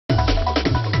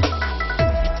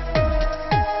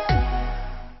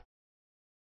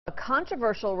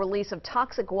controversial release of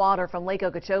toxic water from Lake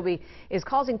Okeechobee is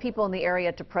causing people in the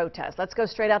area to protest. Let's go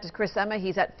straight out to Chris Emma.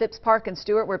 He's at Phipps Park in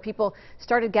Stewart, where people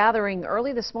started gathering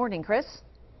early this morning. Chris?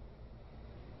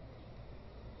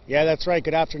 Yeah, that's right.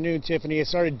 Good afternoon, Tiffany. It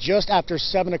started just after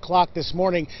 7 o'clock this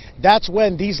morning. That's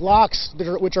when these locks,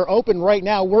 which are open right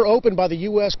now, were opened by the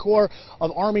U.S. Corps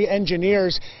of Army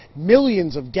Engineers.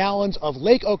 Millions of gallons of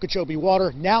Lake Okeechobee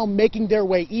water now making their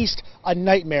way east, a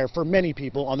nightmare for many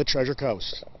people on the Treasure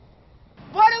Coast.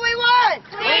 What do we want?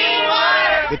 Clean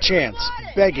water! The chants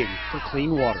begging for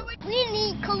clean water. We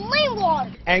need clean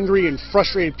water! Angry and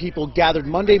frustrated people gathered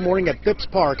Monday morning at Phipps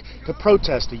Park to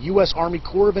protest the U.S. Army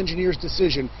Corps of Engineers'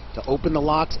 decision to open the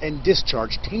locks and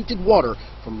discharge tainted water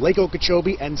from Lake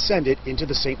Okeechobee and send it into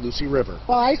the St. Lucie River.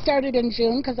 Well, I started in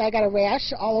June because I got a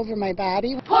rash all over my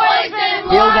body. Poison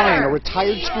Gail water! Ryan, a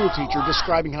retired school teacher,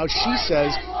 describing how she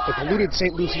says the polluted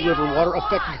St. Lucie River water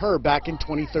affected her back in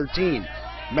 2013.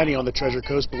 Many on the Treasure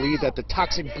Coast believe that the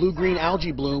toxic blue-green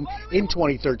algae bloom in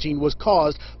 2013 was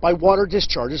caused by water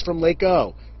discharges from Lake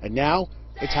O. And now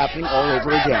it's happening all over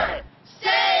again.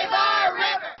 Save our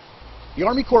river! The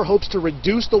Army Corps hopes to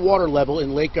reduce the water level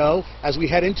in Lake O as we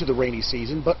head into the rainy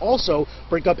season, but also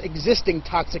break up existing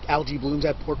toxic algae blooms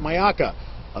at Port Mayaca.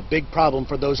 A big problem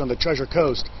for those on the Treasure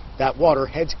Coast. That water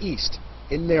heads east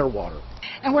in their water.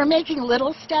 And we're making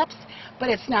little steps, but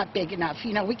it's not big enough.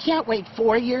 You know, we can't wait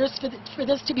 4 years for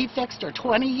this to be fixed, or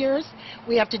 20 years.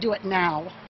 We have to do it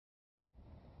now.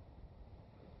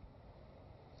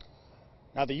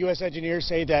 Now, the U.S. engineers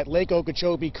say that Lake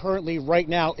Okeechobee currently right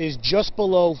now is just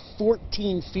below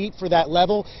 14 feet for that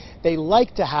level. They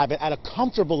like to have it at a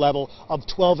comfortable level of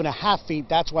 12.5 feet.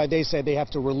 That's why they say they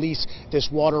have to release this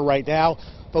water right now.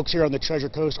 Folks here on the Treasure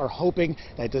Coast are hoping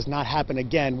that it does not happen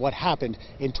again what happened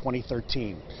in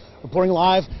 2013. Reporting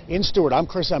live in Stewart, I'm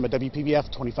Chris Emma, WPBF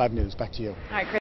 25 News. Back to you. All right, Chris.